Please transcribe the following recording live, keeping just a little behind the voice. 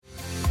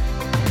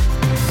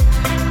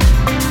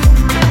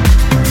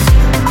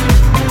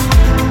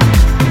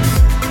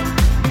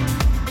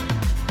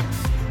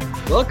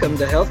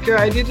welcome to Healthcare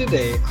ID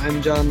Today.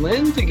 I'm John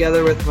Lynn,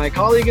 together with my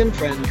colleague and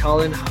friend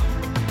Colin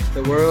Hum.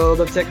 The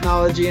world of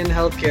technology and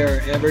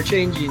healthcare are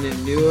ever-changing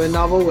in new and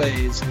novel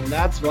ways, and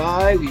that's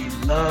why we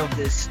love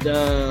this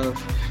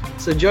stuff.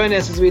 So join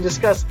us as we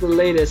discuss the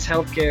latest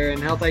healthcare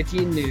and health IT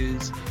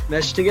news,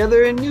 meshed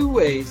together in new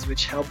ways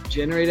which help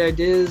generate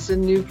ideas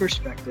and new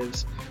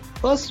perspectives.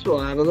 Plus, we'll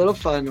have a little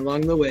fun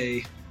along the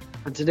way.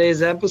 On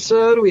today's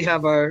episode, we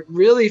have our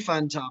really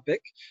fun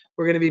topic.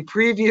 We're going to be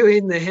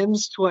previewing the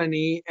HIMSS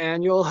 20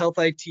 annual Health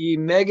IT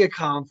Mega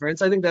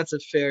Conference. I think that's a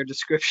fair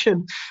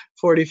description.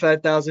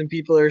 45,000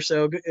 people or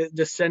so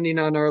descending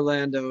on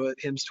Orlando at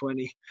HIMSS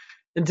 20.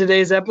 And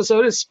today's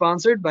episode is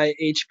sponsored by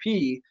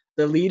HP,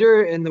 the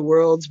leader in the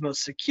world's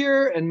most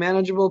secure and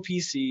manageable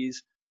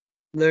PCs.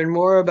 Learn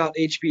more about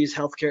HP's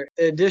Healthcare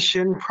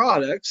Edition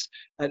products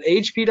at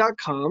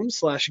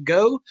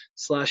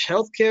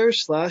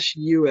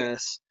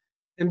hp.com/go/healthcare/US.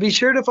 And be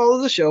sure to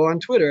follow the show on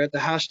Twitter at the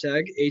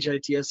hashtag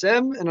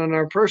HITSM and on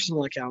our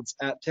personal accounts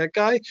at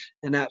TechGuy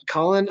and at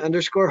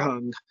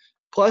Colin_Hung.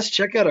 Plus,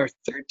 check out our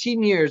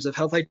 13 years of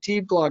Health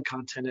IT blog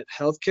content at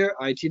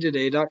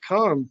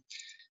healthcareittoday.com.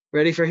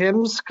 Ready for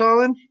HIMSS,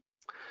 Colin?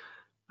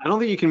 I don't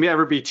think you can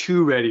ever be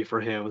too ready for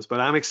HIMSS,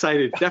 but I'm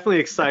excited, definitely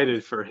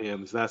excited for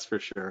HIMSS, that's for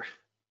sure.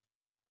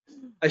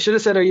 I should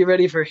have said, are you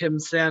ready for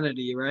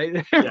HIMSsanity,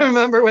 right? Yes.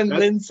 Remember when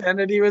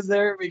Linsanity was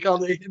there? We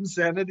called it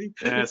HIMSsanity.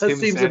 Yes, that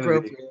seems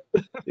appropriate.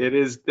 It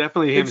is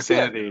definitely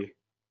HIMSsanity.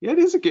 Yeah,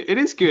 it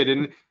is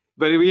good.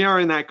 But we are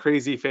in that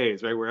crazy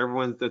phase, right, where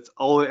that's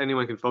all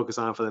anyone can focus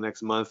on for the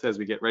next month as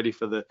we get ready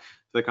for the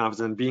conference.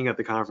 And being at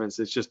the conference,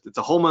 it's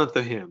a whole month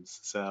of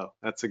HIMSS, so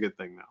that's a good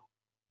thing now.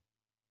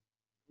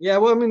 Yeah,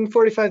 well, I mean,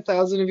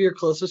 45,000 of your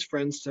closest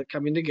friends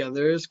coming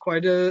together is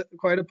quite a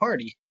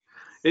party.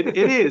 It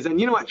is,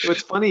 and you know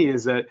what's funny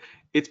is that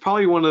it's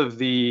probably one of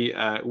the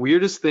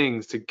weirdest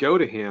things to go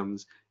to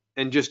HIMSS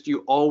and just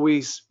you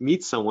always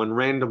meet someone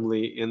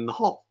randomly in the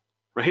hall,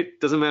 right?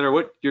 Doesn't matter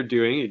what you're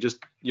doing,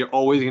 you're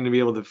always going to be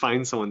able to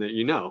find someone that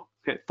you know.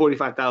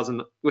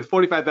 45,000 with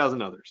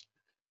 45,000 others.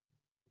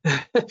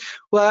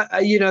 Well,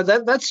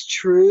 that's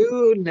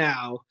true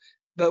now.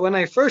 But when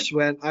I first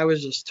went, I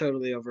was just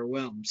totally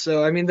overwhelmed.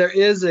 So, I mean, there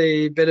is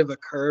a bit of a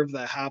curve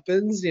that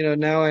happens.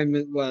 Now I'm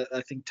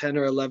I think 10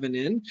 or 11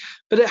 in.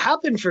 But it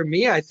happened for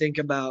me, I think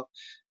it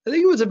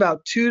was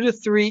about 2 to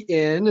 3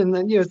 in. And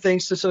then,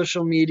 thanks to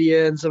social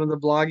media and some of the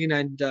blogging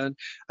I'd done,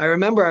 I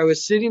remember I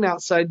was sitting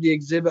outside the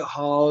exhibit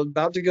hall,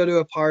 about to go to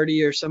a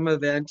party or some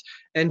event,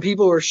 and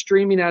people were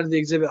streaming out of the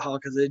exhibit hall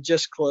because it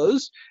just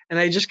closed. And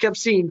I just kept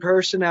seeing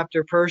person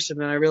after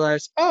person. And I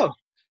realized, oh,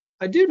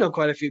 I do know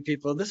quite a few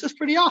people. This is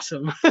pretty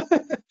awesome.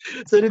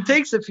 So it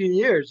takes a few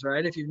years,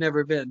 right? If you've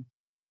never been.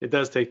 It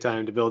does take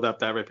time to build up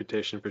that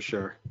reputation for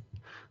sure.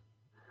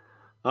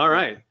 All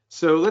right.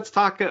 So let's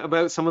talk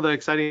about some of the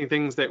exciting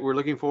things that we're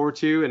looking forward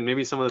to and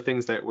maybe some of the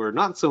things that we're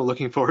not so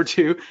looking forward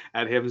to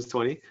at HIMSS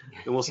 20.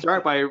 And we'll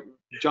start by,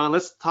 John,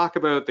 let's talk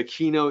about the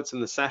keynotes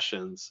and the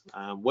sessions.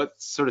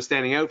 What's sort of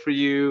standing out for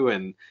you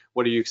and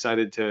what are you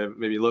excited to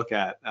maybe look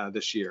at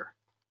this year?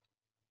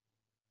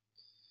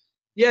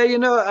 Yeah,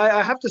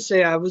 I have to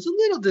say I was a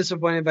little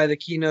disappointed by the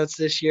keynotes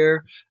this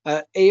year.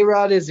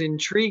 A-Rod is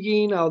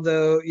intriguing,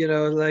 although,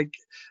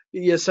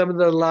 some of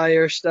the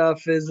liar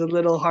stuff is a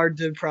little hard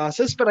to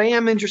process, but I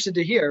am interested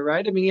to hear,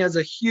 right? I mean, he has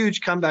a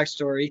huge comeback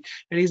story,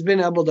 and he's been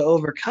able to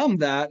overcome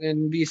that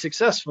and be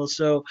successful.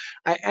 So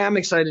I am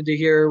excited to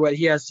hear what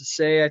he has to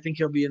say. I think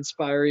he'll be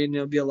inspiring, and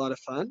it'll be a lot of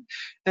fun.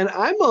 And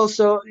I'm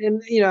also,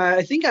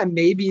 I think I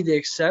may be the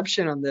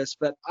exception on this,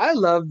 but I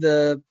love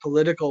the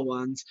political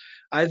ones.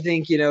 I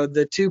think,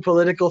 the two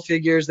political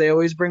figures, they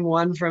always bring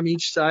one from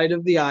each side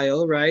of the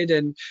aisle, right?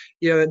 And,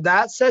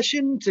 that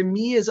session to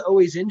me is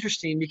always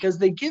interesting because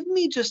they give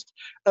me just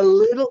a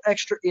little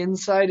extra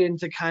insight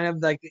into kind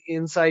of like the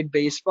inside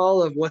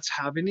baseball of what's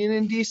happening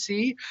in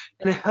DC.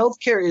 And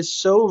healthcare is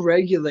so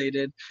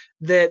regulated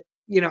that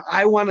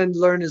I want to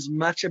learn as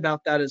much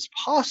about that as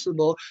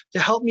possible to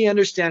help me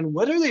understand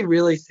what are they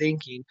really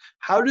thinking?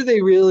 How do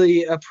they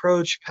really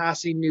approach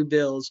passing new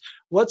bills?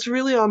 What's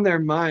really on their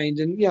mind?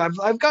 And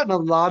I've gotten a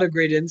lot of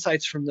great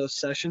insights from those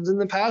sessions in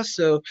the past,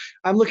 so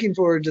I'm looking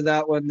forward to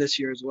that one this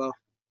year as well.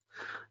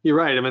 You're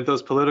right. I mean,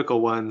 those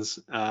political ones,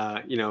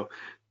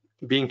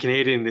 being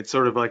Canadian, it's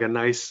sort of like a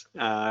nice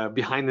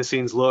behind the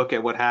scenes look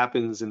at what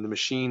happens in the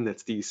machine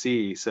that's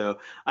DC. So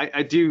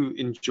I do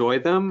enjoy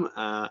them.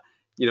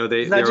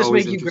 Does that just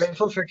make you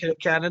grateful for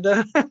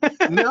Canada?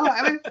 No,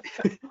 I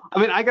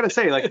mean, I gotta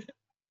say, like,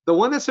 the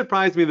one that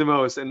surprised me the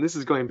most, and this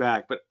is going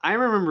back, but I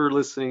remember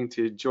listening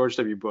to George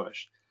W.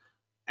 Bush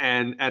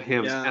and at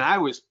HIMSS, and I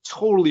was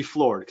totally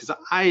floored because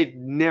I had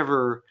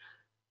never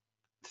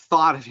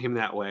thought of him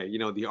that way.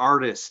 The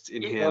artist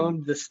in him. He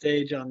owned the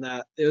stage on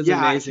that. It was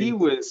amazing.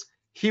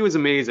 He was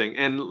amazing,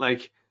 and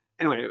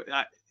anyway,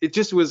 it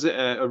just was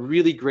a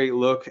really great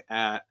look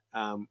at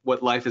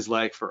what life is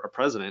like for a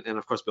president, and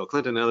of course Bill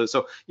Clinton and others.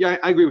 So yeah,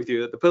 I agree with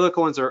you that the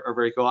political ones are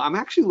very cool. I'm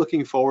actually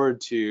looking forward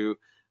to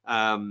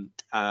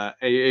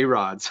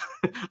A-Rod's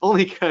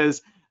only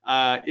because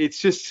it's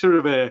just sort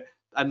of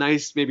a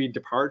nice maybe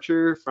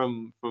departure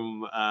from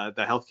the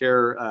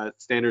healthcare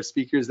standard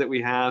speakers that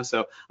we have.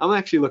 So I'm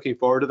actually looking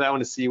forward to that one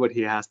to see what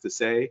he has to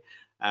say,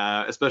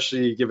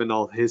 especially given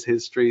all his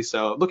history.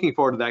 So looking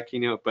forward to that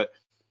keynote. But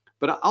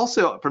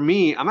also for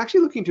me, I'm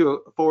actually looking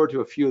forward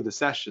to a few of the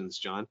sessions,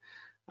 John.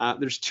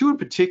 There's two in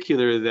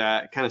particular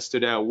that kind of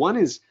stood out. One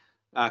is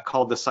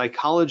called The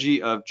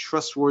Psychology of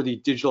Trustworthy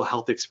Digital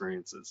Health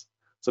Experiences.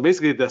 So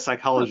basically the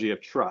psychology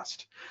of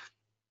trust.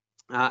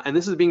 And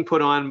this is being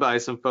put on by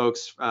some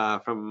folks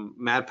from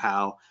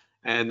MadPow,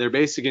 and they're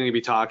basically going to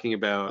be talking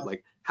about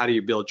like how do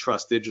you build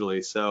trust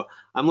digitally. So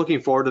I'm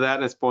looking forward to that,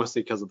 and it's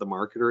mostly because of the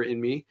marketer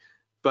in me.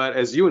 But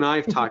as you and I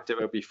have talked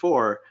about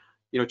before,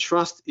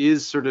 trust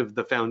is sort of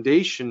the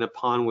foundation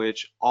upon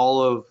which a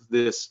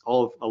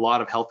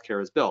lot of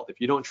healthcare is built. If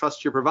you don't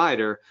trust your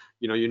provider,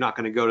 you're not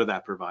going to go to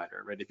that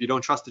provider, right? If you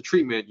don't trust the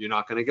treatment, you're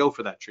not going to go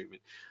for that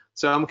treatment.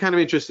 So I'm kind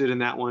of interested in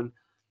that one.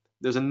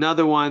 There's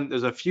another one,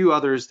 there's a few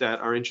others that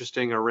are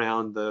interesting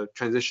around the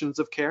transitions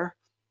of care.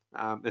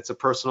 It's a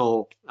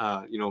personal,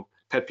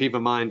 pet peeve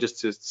of mine just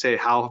to say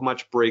how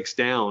much breaks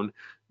down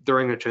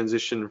during a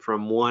transition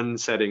from one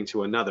setting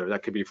to another.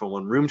 That could be from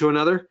one room to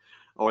another,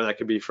 or that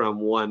could be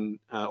from one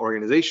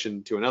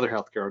organization to another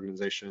healthcare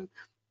organization.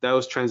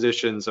 Those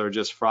transitions are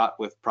just fraught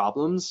with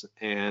problems,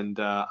 and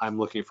I'm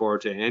looking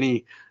forward to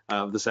any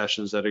of the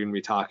sessions that are going to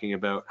be talking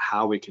about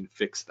how we can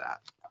fix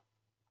that.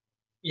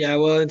 Yeah,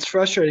 well, it's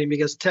frustrating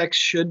because tech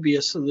should be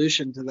a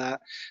solution to that.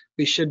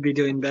 We should be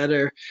doing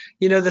better.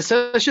 The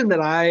session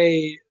that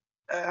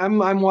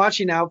I'm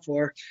watching out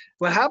for,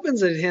 what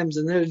happens at HIMSS,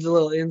 and there's a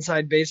little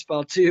inside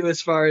baseball too,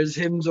 as far as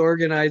HIMSS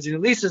organizing,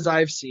 at least as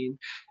I've seen,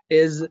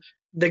 is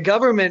the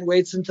government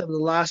waits until the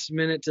last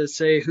minute to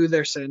say who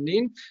they're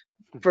sending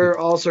for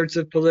all sorts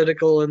of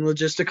political and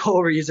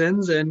logistical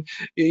reasons. And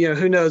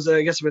who knows,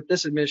 I guess with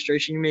this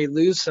administration you may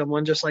lose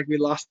someone, just like we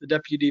lost the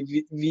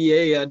deputy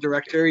VA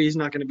director. He's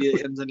not going to be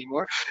at HIMSS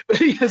anymore.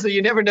 So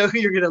you never know who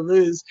you're going to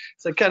lose,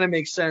 so it kind of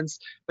makes sense.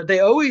 But they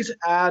always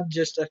add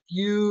just a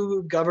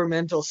few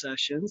governmental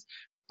sessions,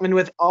 and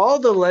with all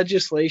the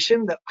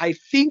legislation that I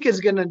think is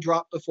going to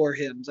drop before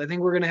HIMSS, I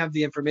think we're going to have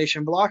the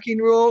information blocking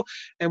rule,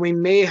 and we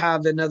may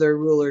have another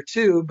rule or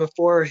two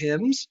before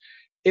HIMSS.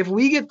 If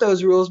we get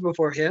those rules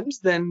before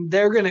HIMSS, then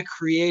they're going to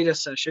create a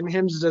session.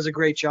 HIMSS does a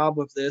great job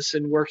with this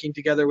and working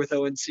together with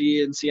ONC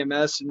and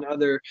CMS and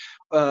other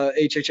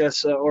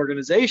HHS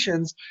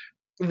organizations.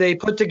 They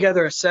put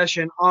together a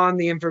session on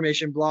the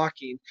information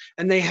blocking,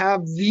 and they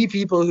have the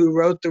people who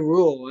wrote the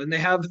rule, and they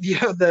have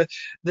the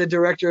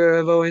director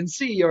of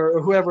ONC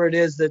or whoever it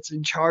is that's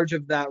in charge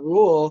of that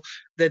rule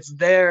that's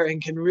there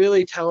and can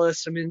really tell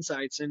us some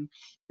insights. And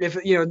if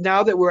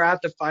now that we're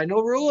at the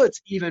final rule,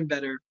 it's even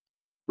better.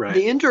 Right.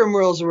 The interim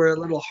rules were a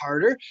little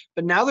harder,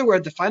 but now that we're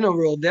at the final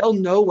rule, they'll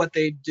know what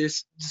they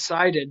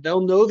decided.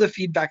 They'll know the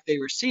feedback they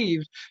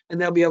received, and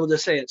they'll be able to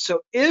say it.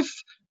 So if,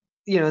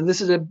 and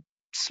this is a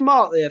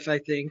small if, I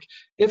think,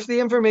 if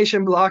the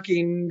information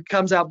blocking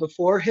comes out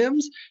before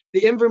HIMSS,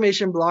 the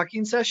information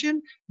blocking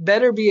session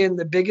better be in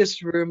the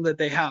biggest room that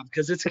they have,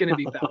 because it's going to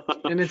be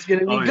packed and it's going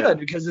to be good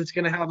because it's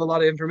going to have a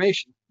lot of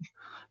information.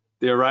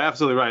 You're right,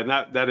 absolutely right.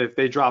 And that if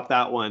they drop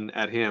that one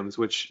at HIMSS,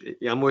 which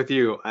I'm with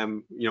you,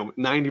 I'm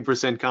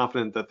 90%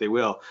 confident that they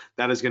will.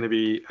 That is going to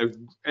be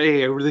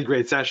a really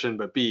great session,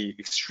 but B,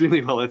 extremely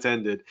well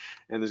attended,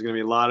 and there's going to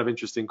be a lot of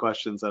interesting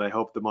questions that I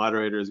hope the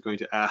moderator is going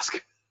to ask.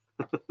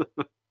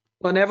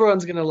 Well, and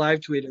everyone's going to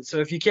live tweet it. So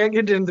if you can't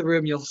get into the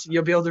room,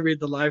 you'll be able to read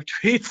the live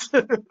tweets.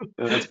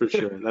 That's for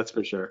sure. That's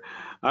for sure.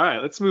 All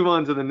right, let's move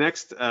on to the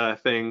next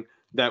thing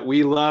that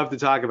we love to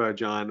talk about,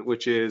 John,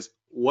 which is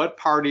what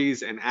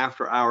parties and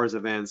after hours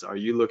events are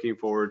you looking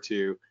forward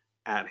to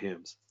at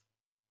HIMSS?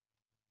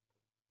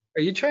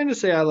 Are you trying to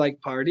say I like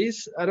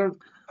parties? I don't.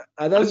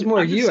 That was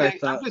more you, I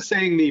thought. I'm just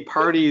saying the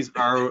parties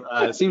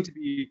are seem to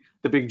be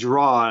the big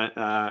draw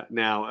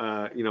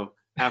now.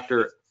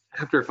 After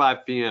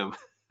 5 p.m.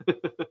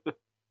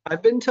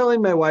 I've been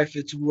telling my wife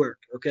it's work,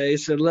 okay?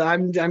 So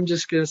I'm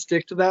just gonna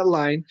stick to that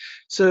line.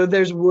 So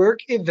there's work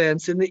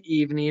events in the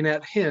evening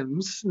at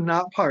HIMSS,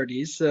 not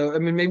parties. So I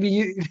mean, maybe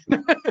you.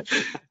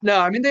 No,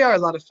 I mean they are a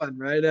lot of fun,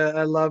 right?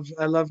 I love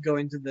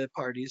going to the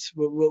parties.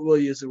 We'll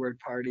use the word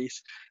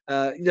parties.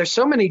 There's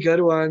so many good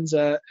ones,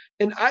 and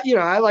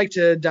I like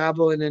to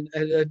dabble in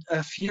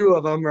a few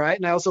of them, right?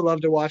 And I also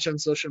love to watch on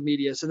social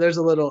media. So there's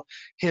a little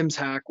HIMSS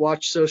hack: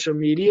 watch social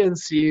media and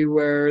see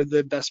where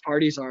the best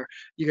parties are.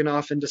 You can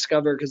often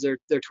discover, because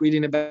they're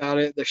tweeting about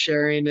it, they're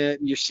sharing it,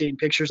 and you're seeing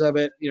pictures of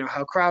it.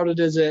 How crowded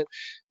is it?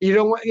 You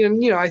don't want,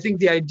 I think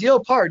the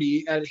ideal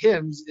party at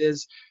HIMSS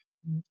is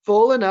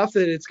full enough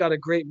that it's got a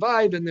great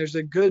vibe and there's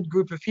a good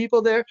group of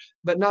people there,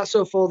 but not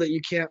so full that you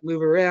can't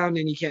move around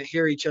and you can't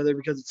hear each other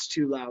because it's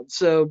too loud.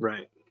 So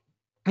right.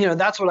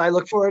 that's what I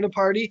look for at a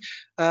party.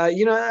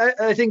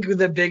 I think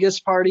the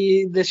biggest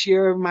party this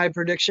year, my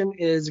prediction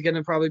is going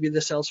to probably be the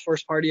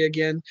Salesforce party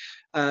again.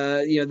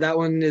 That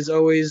one is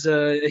always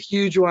a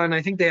huge one.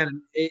 I think they had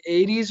an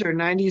 80s or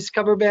 90s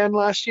cover band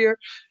last year.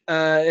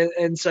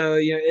 And so,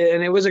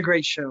 and it was a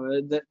great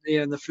show.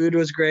 The food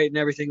was great and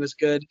everything was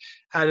good.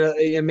 Had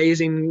an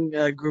amazing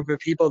group of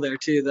people there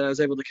too that I was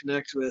able to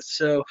connect with.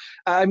 So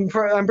I'm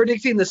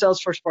predicting the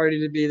Salesforce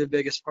party to be the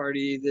biggest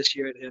party this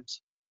year at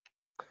HIMSS.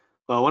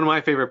 Well, one of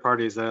my favorite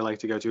parties that I like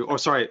to go to, or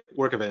sorry,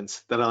 work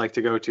events that I like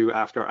to go to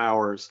after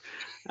hours,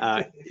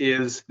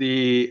 is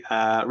the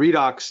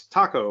Redox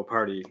Taco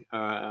Party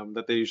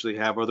that they usually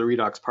have, or the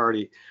Redox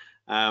Party.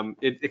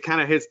 It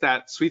kind of hits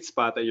that sweet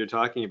spot that you're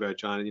talking about,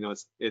 John.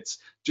 It's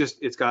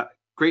got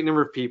great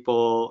number of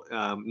people,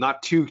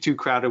 not too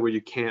crowded where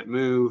you can't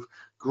move.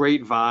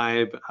 Great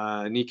vibe.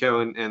 Nico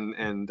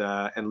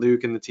and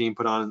Luke and the team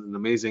put on an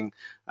amazing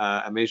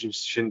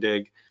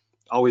shindig.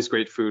 Always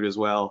great food as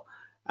well.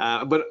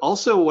 But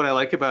also what I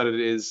like about it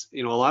is,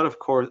 a lot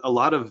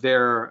of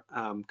their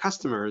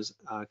customers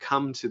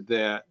come to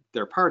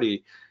their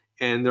party,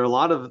 and a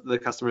lot of the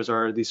customers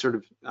are these sort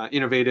of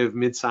innovative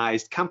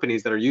mid-sized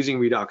companies that are using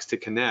Redox to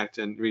connect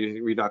and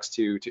Redox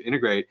to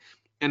integrate.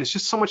 And it's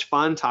just so much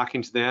fun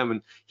talking to them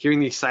and hearing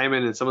the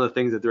excitement and some of the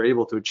things that they're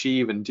able to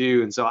achieve and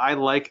do. And so I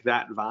like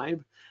that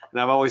vibe. And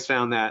I've always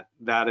found that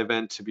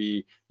event to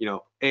be,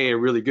 A, a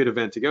really good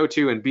event to go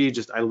to, and B,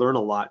 just I learn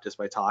a lot just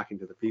by talking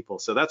to the people.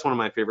 So that's one of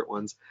my favorite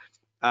ones.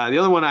 The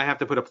other one I have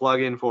to put a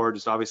plug in for,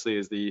 just obviously,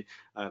 is the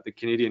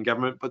Canadian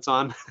government puts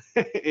on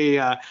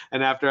an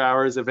after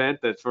hours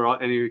event that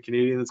for any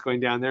Canadian that's going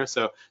down there.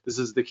 So this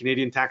is the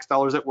Canadian tax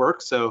dollars at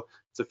work. So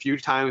it's a few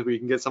times where you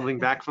can get something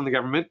back from the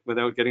government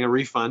without getting a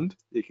refund.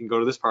 You can go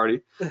to this party.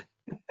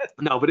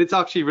 No, but it's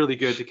actually really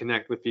good to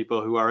connect with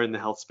people who are in the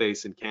health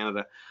space in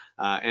Canada.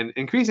 And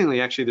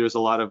increasingly, actually, there's a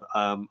lot of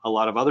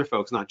other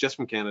folks, not just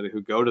from Canada,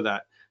 who go to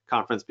that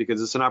conference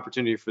because it's an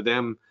opportunity for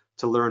them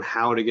to learn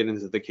how to get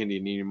into the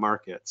Canadian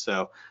market.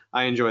 So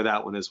I enjoy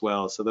that one as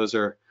well. So those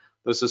are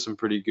some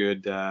pretty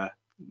good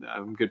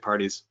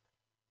parties.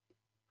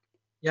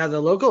 Yeah,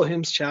 the local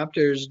HIMSS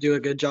chapters do a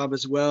good job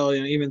as well,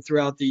 even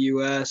throughout the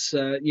US.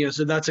 So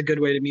that's a good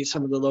way to meet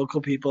some of the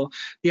local people.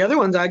 The other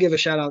ones I give a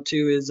shout out to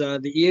is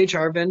the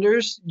EHR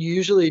vendors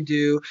usually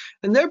do,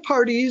 and their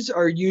parties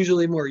are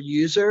usually more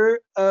user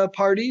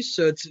parties.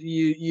 So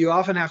you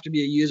often have to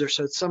be a user,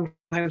 so it's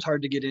sometimes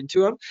hard to get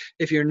into them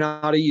if you're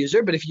not a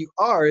user. But if you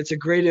are, it's a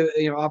great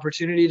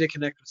opportunity to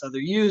connect with other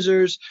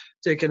users,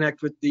 to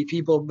connect with the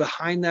people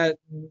behind that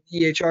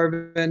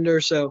EHR vendor.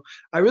 So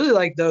I really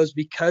like those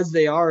because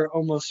they are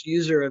almost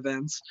user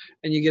events,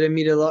 and you get to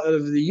meet a lot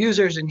of the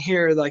users and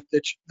hear like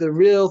the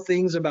real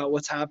things about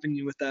what's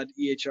happening with that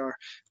EHR.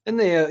 And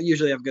they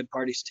usually have good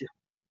parties too.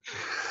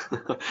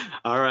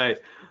 All right.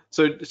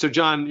 So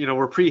John,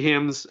 we're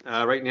pre-HIMSS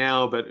right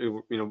now, but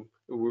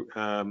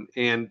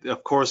and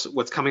of course,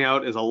 what's coming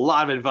out is a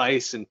lot of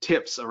advice and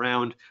tips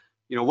around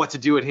what to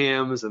do at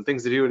HIMSS and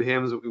things to do at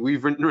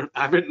HIMSS.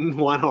 I've written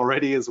one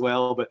already as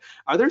well, but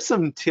are there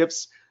some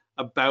tips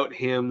about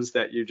HIMSS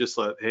that you just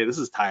like, hey, this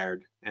is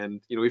tired,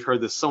 and we've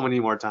heard this so many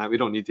more times, we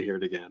don't need to hear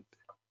it again?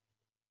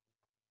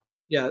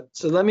 Yeah,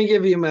 so let me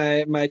give you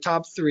my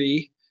top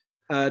three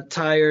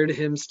tired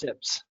HIMSS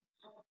tips.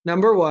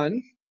 Number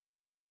one,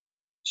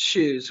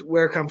 shoes.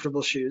 Wear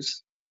comfortable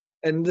shoes.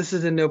 And this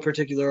is in no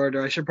particular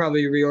order. I should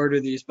probably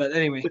reorder these, but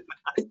anyway.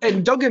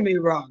 And don't get me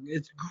wrong,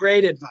 it's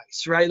great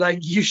advice, right? Like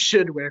you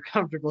should wear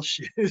comfortable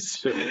shoes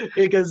Sure.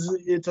 because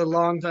it's a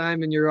long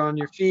time and you're on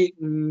your feet,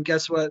 and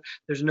guess what?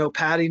 There's no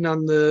padding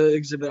on the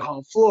exhibit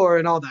hall floor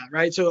and all that,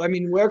 right? So I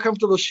mean, wear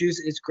comfortable shoes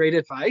is great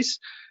advice.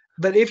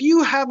 But if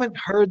you haven't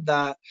heard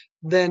that,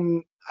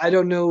 then I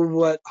don't know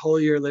what hole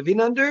you're living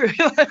under.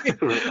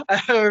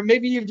 Right. Or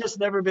maybe you've just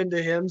never been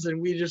to HIMSS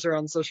and we just are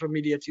on social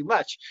media too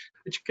much,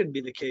 which could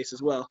be the case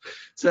as well.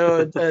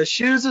 So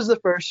shoes is the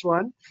first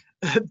one.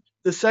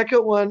 The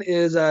second one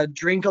is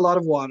drink a lot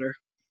of water,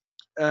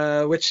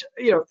 which,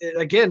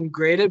 again,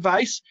 great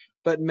advice.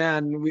 But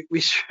man, we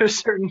sure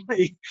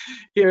certainly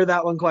hear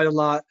that one quite a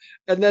lot.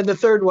 And then the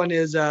third one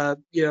is,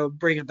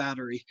 bring a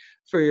battery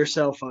for your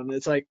cell phone.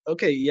 It's like,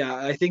 okay, yeah,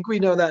 I think we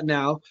know that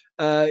now,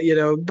 but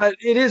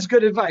it is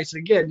good advice.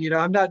 Again,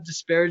 I'm not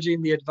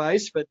disparaging the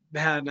advice, but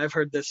man, I've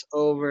heard this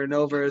over and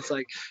over. It's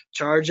like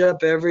charge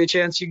up every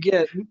chance you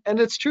get. And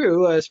it's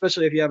true,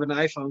 especially if you have an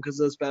iPhone, because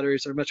those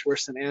batteries are much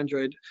worse than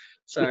Android.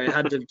 Sorry, I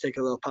had to take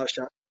a little pot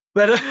shot.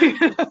 But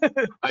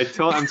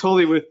I'm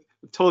totally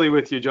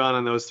with you, John,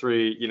 on those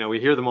three. We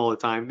hear them all the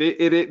time.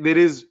 It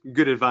is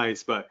good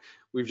advice, but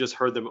we've just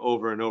heard them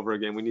over and over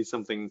again. We need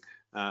something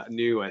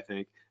new, I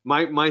think.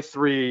 My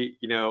three,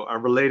 are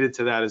related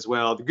to that as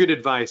well. The good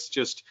advice,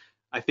 just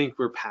I think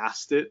we're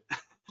past it.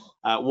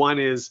 One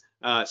is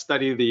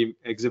study the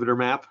exhibitor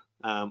map.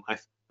 I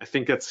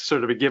think that's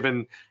sort of a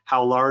given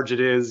how large it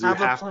is.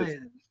 have a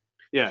plan.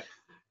 Yeah,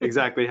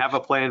 exactly. Have a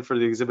plan for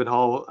the exhibit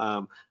hall.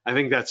 I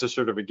think that's just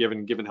sort of a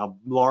given how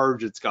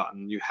large it's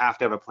gotten. You have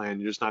to have a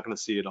plan. You're just not going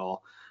to see it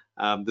all.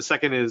 The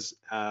second is,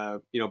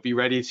 be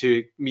ready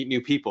to meet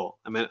new people.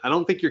 I mean, I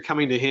don't think you're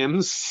coming to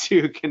HIMSS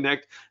to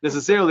connect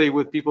necessarily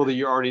with people that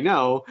you already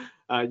know.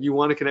 You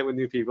want to connect with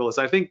new people.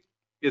 So I think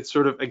it's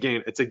sort of,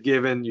 again, it's a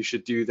given. You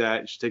should do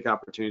that. You should take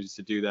opportunities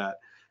to do that.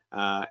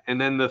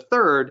 And then the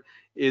third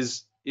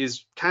is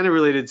kind of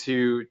related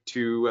to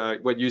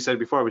what you said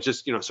before, which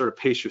is, sort of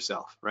pace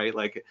yourself, right?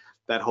 Like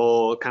that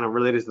whole kind of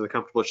related to the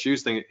comfortable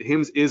shoes thing.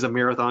 HIMSS is a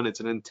marathon. It's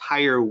an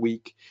entire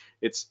week.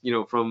 It's,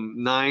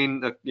 from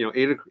 8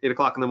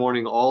 o'clock in the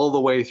morning all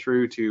the way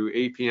through to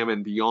 8 p.m.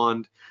 and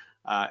beyond.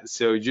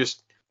 So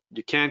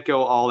you can't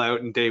go all out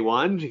in day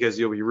one because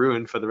you'll be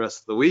ruined for the rest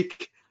of the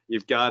week.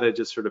 You've got to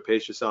just sort of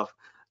pace yourself.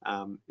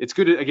 It's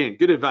good, again,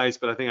 good advice,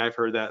 but I think I've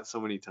heard that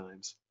so many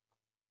times.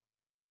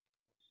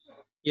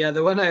 Yeah,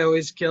 the one I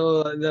always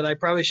kill that I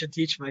probably should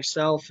teach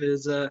myself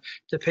is to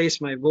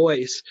pace my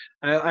voice.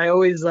 I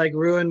always like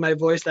ruin my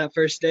voice that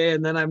first day,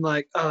 and then I'm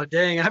like, oh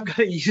dang, I've got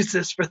to use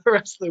this for the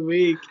rest of the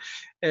week,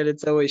 and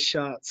it's always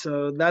shot.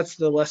 So that's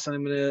the lesson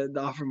I'm gonna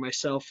offer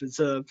myself is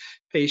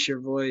pace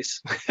your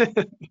voice.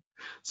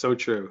 So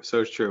true,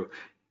 so true.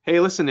 Hey,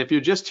 listen, if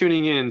you're just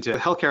tuning in to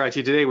Healthcare IT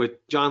Today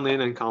with John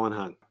Lynn and Colin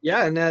Hunt.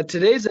 Yeah, and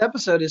today's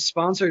episode is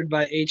sponsored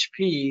by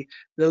HP,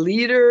 the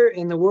leader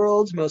in the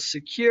world's most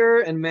secure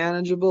and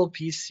manageable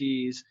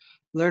PCs.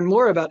 Learn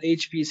more about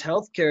HP's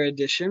Healthcare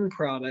Edition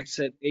products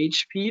at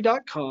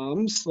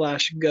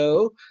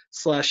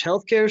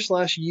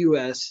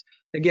hp.com/go/healthcare/US.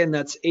 Again,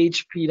 that's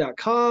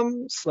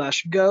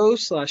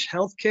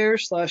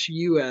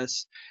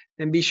hp.com/go/healthcare/US.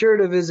 And be sure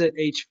to visit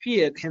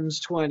HP at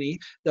HIMSS 20.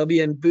 They'll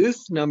be in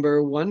booth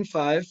number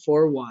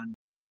 1541.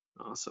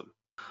 Awesome.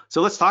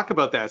 So let's talk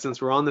about that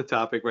since we're on the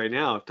topic right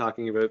now of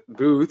talking about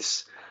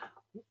booths.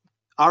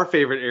 Our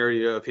favorite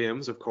area of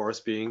HIMSS, of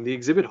course, being the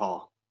exhibit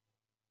hall.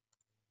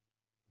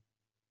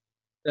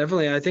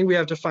 Definitely. I think we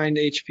have to find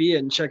HP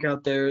and check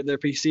out their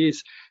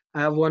PCs.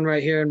 I have one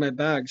right here in my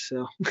bag,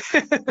 so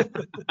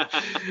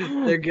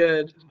they're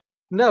good.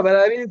 No, but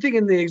I mean, I think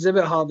in the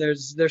exhibit hall,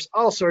 there's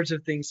all sorts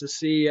of things to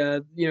see.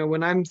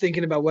 When I'm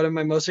thinking about what am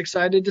I most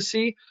excited to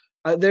see,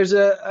 I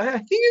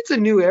think it's a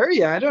new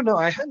area. I don't know.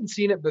 I hadn't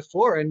seen it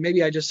before, and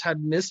maybe I just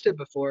had missed it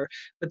before.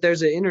 But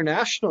there's an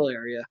international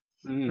area,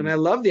 and I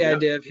love the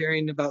idea of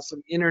hearing about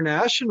some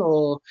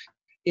international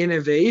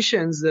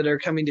innovations that are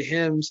coming to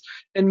HIMSS.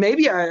 And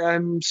maybe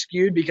I'm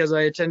skewed because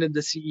I attended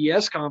the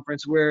CES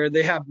conference where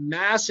they have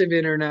massive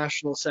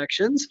international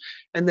sections,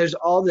 and there's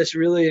all this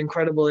really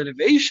incredible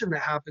innovation that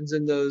happens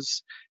in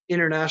those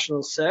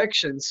international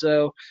sections.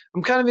 So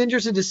I'm kind of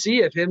interested to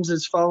see if HIMSS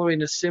is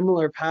following a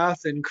similar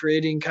path and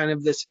creating kind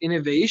of this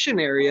innovation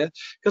area.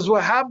 Because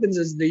what happens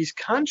is these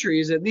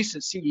countries, at least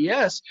at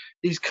CES,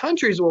 these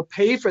countries will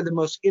pay for the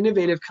most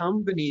innovative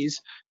companies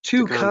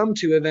to come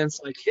to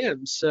events like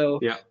HIMSS. So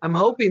yeah. I'm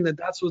hoping that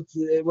that's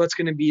what's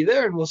going to be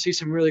there, and we'll see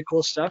some really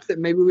cool stuff that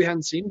maybe we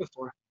hadn't seen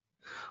before.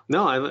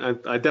 No,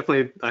 I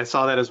definitely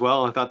saw that as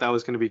well. I thought that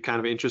was going to be kind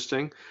of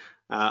interesting.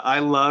 I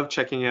love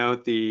checking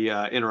out the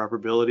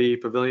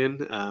interoperability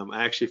pavilion.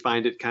 I actually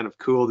find it kind of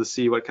cool to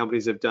see what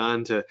companies have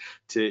done to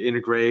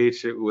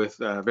integrate with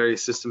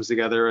various systems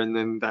together, and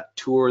then that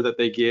tour that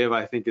they give,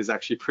 I think, is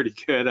actually pretty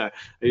good. I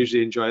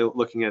usually enjoy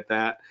looking at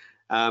that.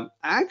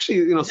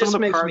 Actually, some of the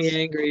makes parts...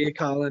 me angry,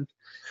 Colin.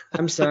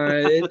 I'm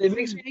sorry. it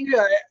makes me angry.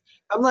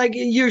 I'm like,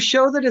 you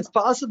show that it's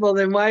possible,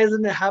 then why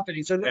isn't it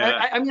happening? So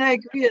yeah. I mean, I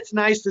agree. It's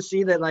nice to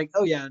see that, like,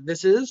 oh yeah,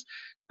 this is.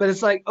 But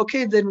it's like,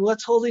 okay, then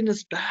what's holding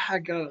us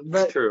back?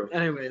 But true.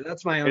 Anyway,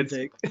 that's my own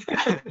take.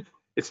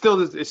 It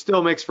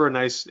still makes for a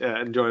nice,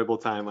 enjoyable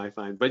time, I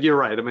find. But you're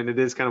right. I mean, it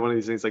is kind of one of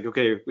these things like,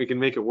 okay, we can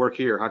make it work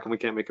here. How come we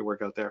can't make it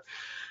work out there?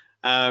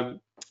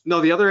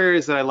 No, the other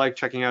areas that I like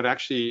checking out,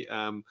 actually,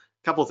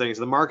 couple things.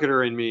 The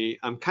marketer in me,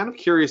 I'm kind of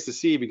curious to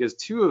see, because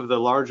two of the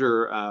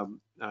larger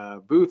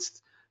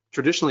booths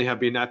traditionally have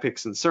been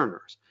Epics and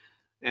Cerners.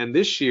 And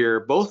this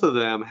year, both of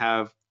them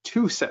have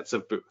two sets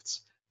of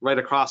booths right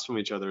across from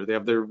each other. They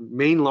have their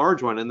main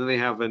large one, and then they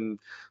have an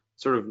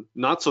sort of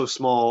not so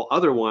small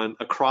other one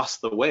across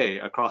the way,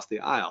 across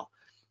the aisle.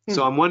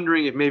 So I'm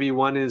wondering if maybe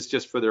one is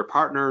just for their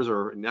partners,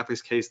 or in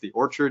Epic's case, the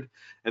Orchard,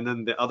 and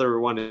then the other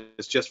one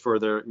is just for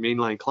their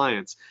mainline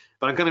clients.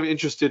 But I'm kind of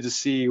interested to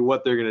see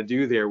what they're going to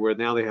do there, where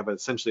now they have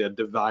essentially a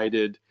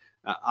divided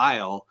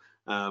aisle,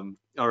 or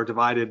a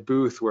divided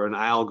booth where an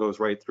aisle goes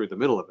right through the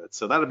middle of it.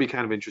 So that'll be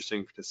kind of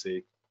interesting to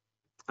see,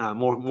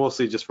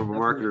 mostly just from a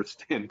marketer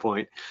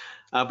standpoint.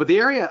 But the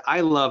area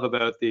I love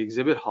about the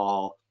exhibit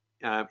hall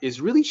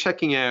is really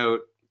checking out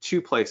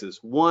two places.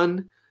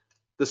 One,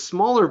 the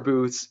smaller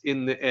booths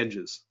in the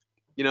edges,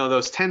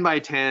 those 10 by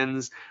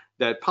 10s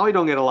that probably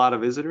don't get a lot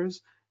of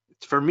visitors.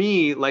 For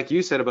me, like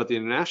you said about the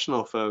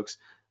international folks,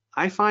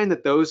 I find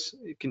that those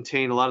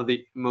contain a lot of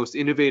the most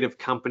innovative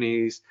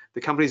companies, the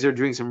companies that are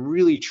doing some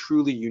really,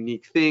 truly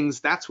unique things.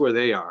 That's where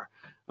they are.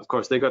 Of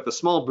course, they got the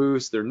small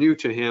booths, they're new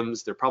to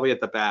HIMSS, they're probably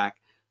at the back.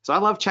 So I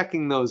love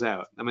checking those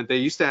out. I mean, they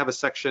used to have a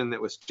section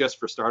that was just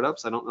for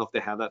startups. I don't know if they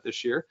have that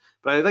this year,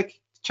 but I like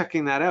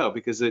checking that out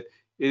because it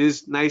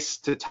is nice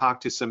to talk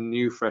to some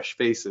new, fresh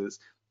faces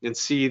and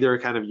see their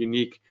kind of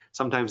unique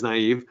sometimes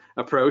naive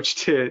approach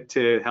to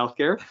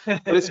healthcare,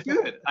 but it's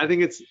good. I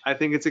think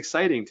it's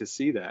exciting to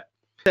see that.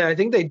 I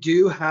think they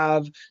do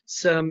have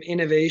some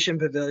innovation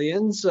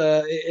pavilions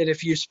in a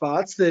few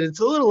spots that it's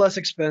a little less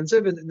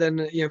expensive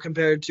than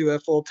compared to a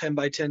full 10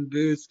 by 10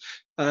 booth.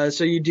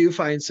 So you do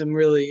find some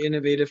really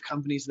innovative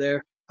companies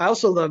there. I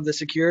also love the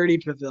security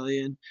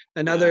pavilion,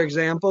 another Yeah.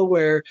 example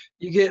where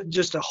you get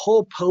just a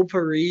whole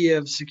potpourri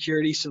of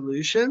security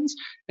solutions,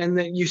 and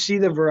that you see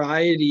the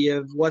variety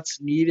of what's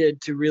needed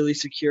to really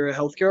secure a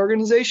healthcare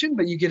organization,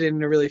 but you get it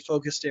in a really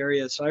focused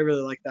area. So I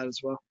really like that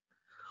as well.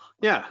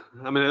 Yeah,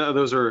 I mean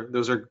those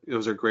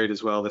are great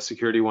as well. The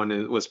security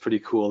one was pretty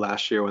cool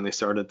last year when they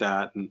started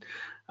that, and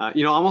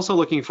I'm also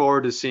looking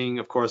forward to seeing,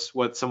 of course,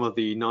 what some of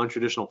the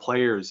non-traditional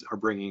players are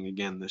bringing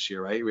again this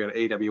year. Right? We have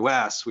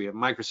AWS, we have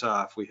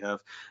Microsoft, we have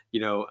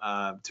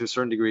to a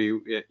certain degree,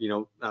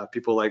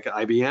 people like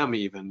IBM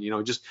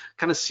even. Just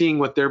kind of seeing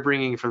what they're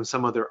bringing from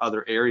some of their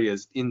other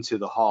areas into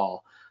the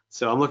hall.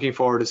 So I'm looking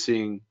forward to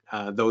seeing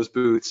those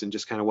booths and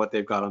just kind of what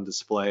they've got on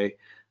display.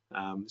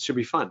 Should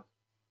be fun.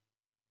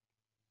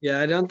 Yeah,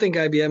 I don't think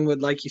IBM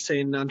would like you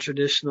saying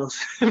non-traditionals,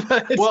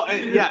 but Well,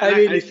 yeah, and I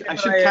mean, I given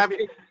should ISP, caveat.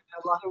 in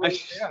a lot of I, ways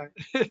sh-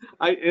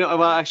 they are.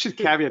 well, I should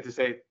caveat to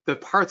say the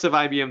parts of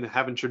IBM that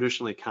haven't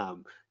traditionally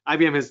come.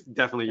 IBM is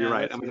definitely, you're Yeah,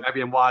 right. I that's mean, true.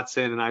 IBM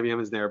Watson and IBM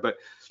is there, but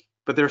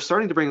they're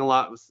starting to bring a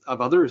lot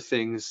of other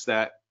things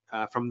that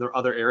from their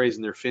other areas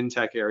in their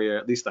fintech area.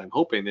 At least I'm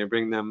hoping they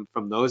bring them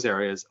from those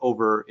areas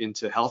over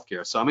into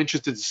healthcare. So I'm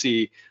interested to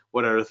see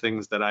what other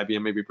things that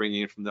IBM may be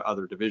bringing in from the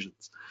other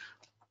divisions.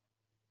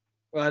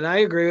 Well, and I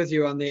agree with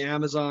you on the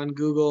Amazon,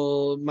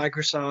 Google,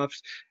 Microsoft,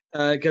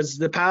 because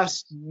the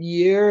past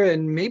year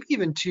and maybe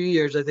even 2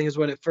 years, I think is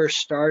when it first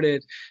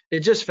started.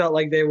 It just felt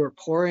like they were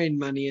pouring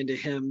money into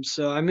him.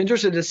 So I'm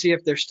interested to see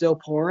if they're still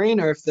pouring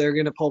or if they're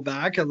going to pull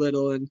back a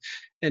little and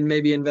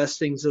maybe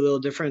investing's a little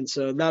different.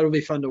 So that'll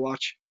be fun to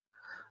watch.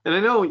 And I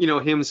know,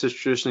 HIMSS has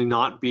traditionally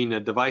not been a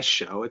device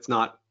show. It's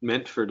not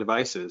meant for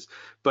devices.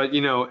 But,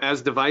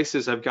 as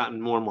devices have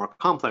gotten more and more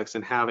complex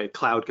and have a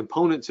cloud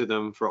component to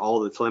them for all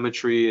the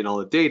telemetry and all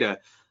the data,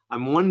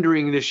 I'm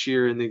wondering this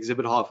year in the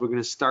exhibit hall if we're going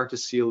to start to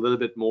see a little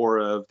bit more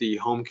of the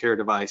home care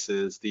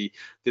devices, the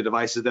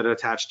devices that are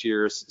attached to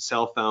your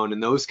cell phone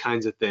and those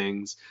kinds of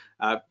things,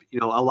 a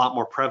lot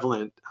more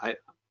prevalent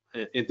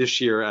this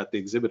year at the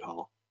exhibit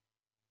hall.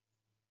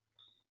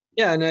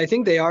 Yeah, and I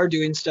think they are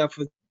doing stuff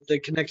with the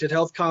Connected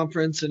Health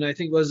Conference, and I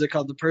think what is it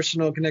called, the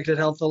Personal Connected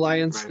Health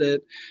Alliance Right.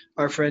 that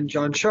our friend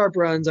John Sharp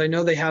runs. I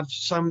know they have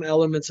some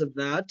elements of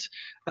that.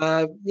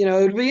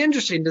 It'd be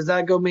interesting. Does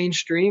that go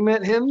mainstream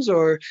at HIMSS,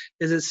 or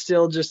is it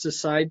still just a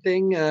side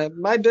thing?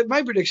 My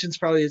prediction is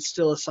probably it's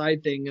still a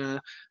side thing.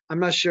 I'm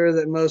not sure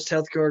that most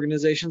healthcare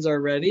organizations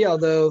are ready,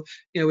 although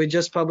we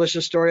just published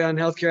a story on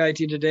Healthcare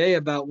IT Today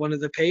about one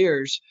of the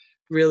payers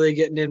really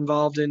getting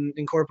involved in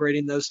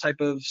incorporating those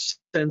type of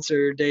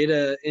sensor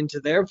data into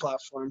their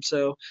platform.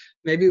 So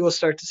maybe we'll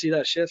start to see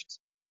that shift.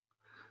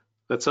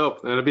 Let's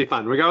hope. It'll be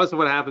fun. Regardless of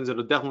what happens,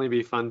 it'll definitely be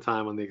a fun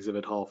time on the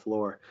exhibit hall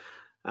floor.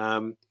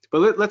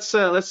 But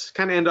let's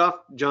kind of end off,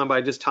 John,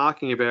 by just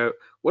talking about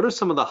what are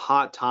some of the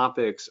hot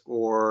topics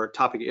or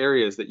topic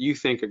areas that you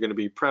think are going to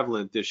be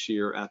prevalent this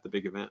year at the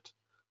big event.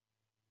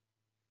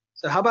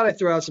 So how about I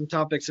throw out some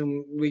topics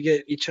and we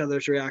get each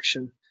other's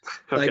reaction?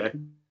 Like Okay.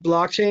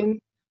 blockchain,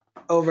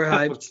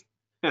 overhyped.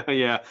 Yeah,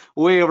 way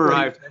What do you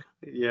overhyped.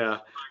 say? Yeah,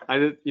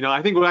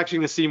 I think we're actually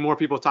going to see more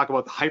people talk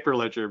about the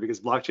hyperledger because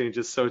blockchain is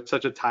just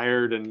such a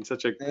tired and it's Uh,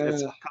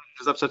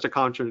 conjures up such a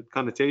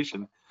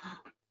connotation.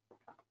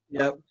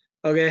 yep.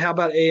 Okay, how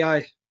about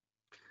AI?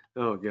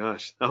 Oh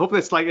gosh, I hope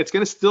it's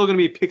still gonna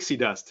be pixie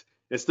dust.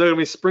 It's still gonna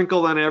be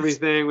sprinkled on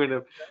everything.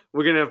 We're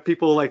gonna have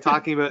people like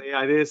talking about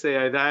AI this,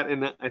 AI that,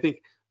 and I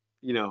think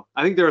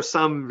there are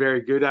some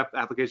very good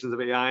applications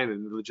of AI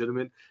and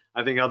legitimate.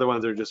 I think other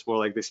ones are just more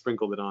like they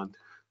sprinkled it on.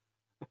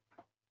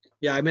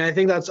 Yeah, I mean, I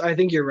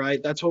think you're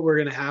right. That's what we're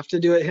gonna have to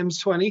do at HIMSS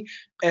 20.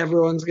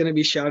 Everyone's gonna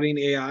be shouting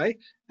AI,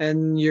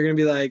 and you're gonna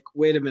be like,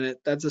 wait a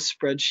minute, that's a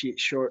spreadsheet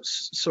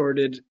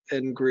sorted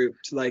and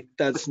grouped. Like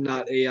that's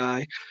not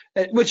AI,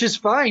 which is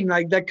fine.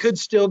 Like that could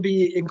still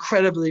be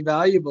incredibly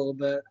valuable,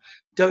 but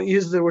don't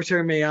use the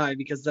term AI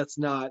because that's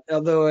not.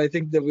 Although I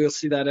think that we'll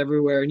see that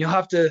everywhere, and you'll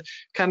have to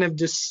kind of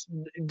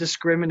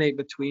discriminate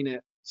between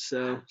it.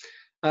 So.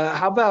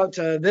 How about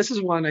this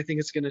is one I think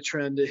it's going to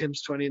trend at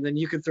HIMSS 20, and then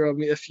you can throw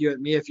me a few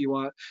at me if you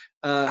want.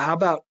 How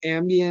about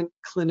ambient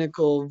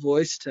clinical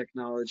voice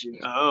technology?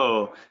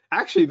 Oh,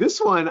 actually,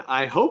 this one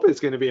I hope is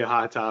going to be a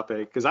hot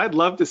topic because I'd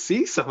love to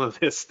see some of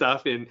this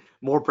stuff in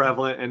more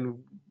prevalent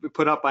and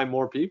put up by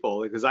more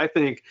people because I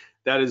think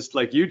that is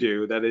like you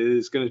do, that it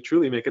is going to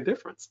truly make a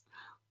difference.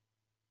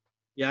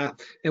 Yeah,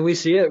 and we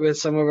see it with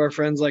some of our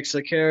friends like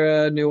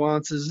Sakara,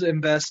 Nuances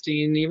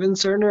Investing, even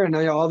Cerner, and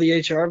all the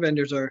HR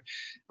vendors are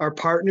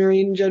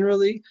partnering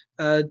generally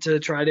to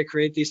try to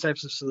create these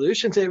types of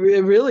solutions. It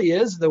really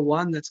is the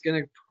one that's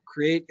going to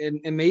create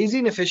an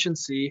amazing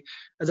efficiency.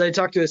 As I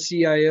talked to a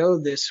CIO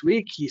this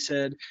week, he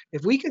said,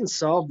 if we can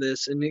solve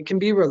this and it can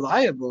be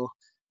reliable,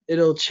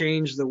 it'll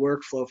change the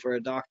workflow for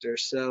a doctor.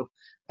 So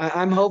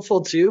I'm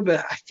hopeful too,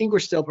 but I think we're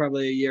still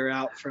probably a year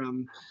out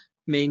from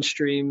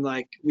mainstream,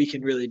 like we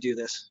can really do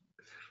this.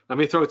 Let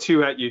me throw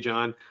two at you,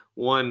 John.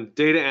 One,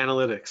 data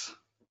analytics.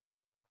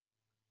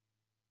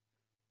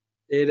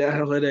 Data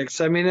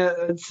analytics. I mean,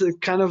 it's a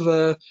kind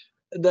of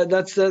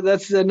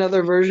that's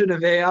another version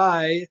of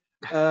AI,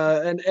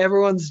 and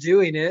everyone's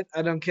doing it.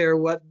 I don't care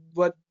what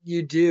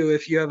you do.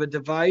 If you have a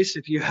device,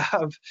 if you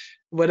have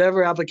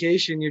whatever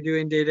application, you're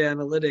doing data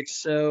analytics.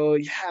 So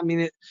yeah, I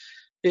mean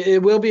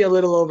it will be a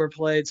little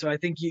overplayed. So I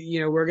think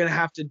we're going to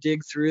have to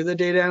dig through the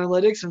data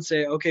analytics and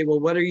say, okay, well,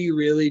 what are you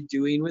really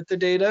doing with the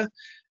data?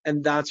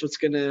 And that's what's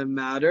going to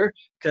matter,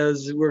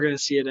 because we're going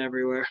to see it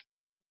everywhere.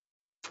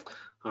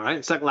 All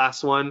right, second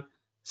last one,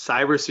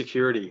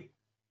 cybersecurity.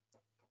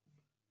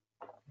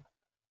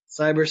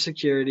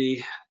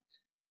 Cybersecurity.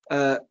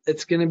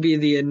 It's going to be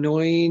the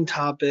annoying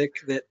topic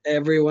that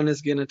everyone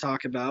is going to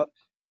talk about,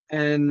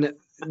 and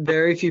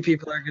very few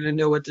people are going to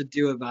know what to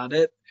do about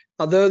it.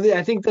 Although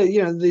I think that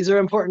these are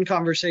important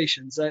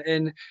conversations,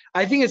 and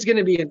I think it's going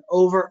to be an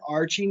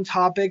overarching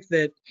topic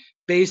that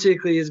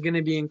basically is going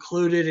to be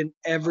included in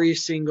every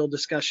single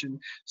discussion.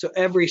 So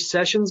every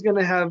session is going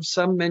to have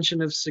some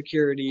mention of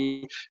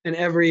security, and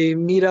every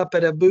meetup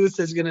at a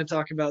booth is going to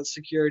talk about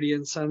security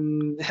in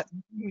some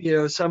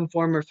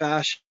form or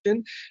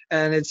fashion.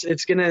 And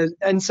it's going to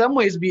in some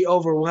ways be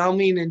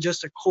overwhelming and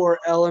just a core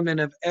element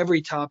of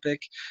every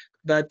topic.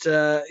 But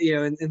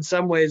in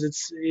some ways,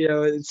 it's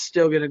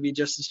still going to be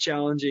just as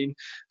challenging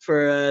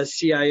for a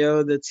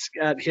CIO that's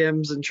at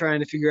HIMSS and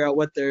trying to figure out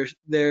what their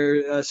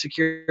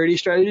security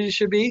strategy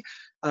should be.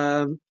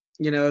 So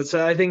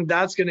I think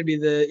that's going to be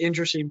the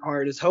interesting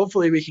part. Is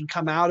hopefully we can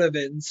come out of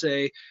it and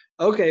say,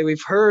 okay,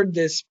 we've heard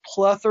this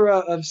plethora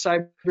of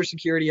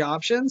cybersecurity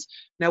options.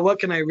 Now, what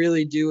can I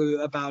really do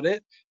about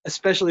it,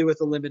 especially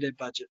with a limited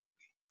budget?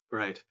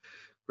 Right.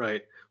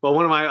 Well,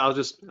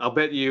 I'll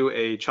bet you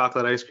a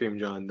chocolate ice cream,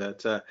 John,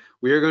 that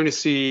we are going to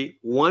see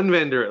one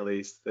vendor at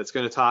least that's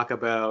going to talk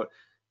about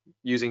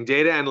using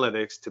data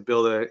analytics to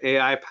build an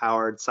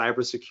AI-powered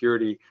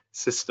cybersecurity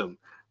system,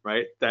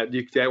 right? That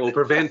will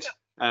prevent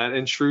an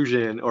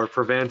intrusion or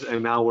prevent a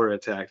malware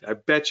attack. I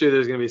bet you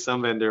there's going to be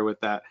some vendor with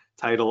that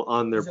title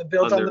on their. Is it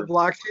built on the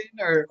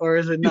blockchain or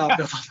is it not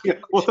built on the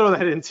blockchain? We'll throw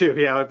that in too.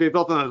 Yeah, it'd be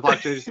built on the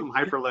blockchain, some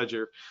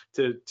Hyperledger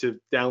to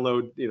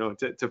download,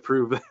 to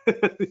prove.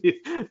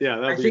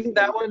 Yeah, I think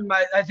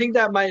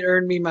that might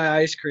earn me my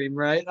ice cream,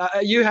 right?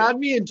 You had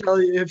me until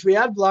if we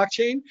had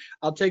blockchain,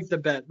 I'll take the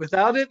bet.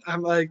 Without it,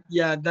 I'm like,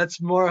 yeah, that's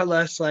more or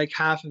less like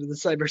half of the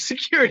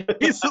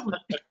cybersecurity solution.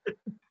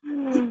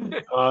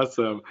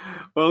 Awesome.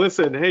 Well,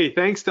 listen, hey,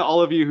 thanks to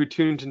all of you who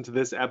tuned into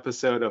this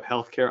episode of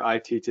Healthcare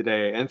IT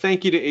Today, and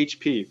thank you to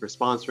HP for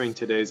sponsoring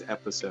today's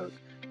episode.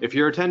 If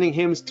you're attending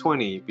HIMSS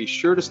 20, be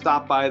sure to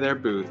stop by their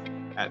booth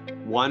at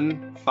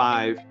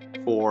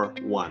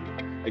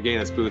 1541. Again,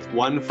 it's booth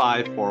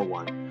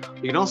 1541.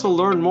 You can also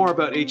learn more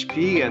about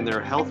HP and their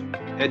Health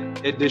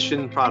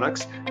Edition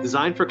products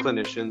designed for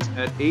clinicians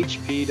at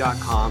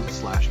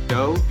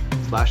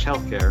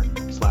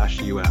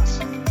hp.com/go/healthcare/US.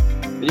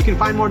 And you can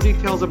find more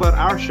details about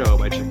our show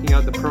by checking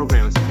out the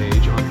programs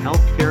page on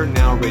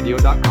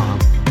healthcarenowradio.com.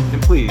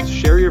 And please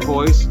share your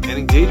voice and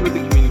engage with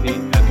the community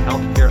at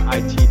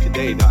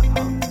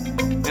healthcareittoday.com.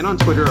 And on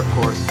Twitter, of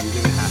course,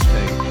 using the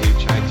hashtag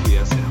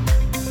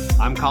HITSM.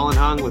 I'm Colin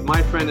Hung with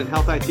my friend and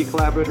Health IT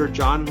collaborator,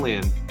 John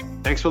Lynn.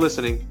 Thanks for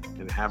listening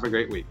and have a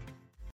great week.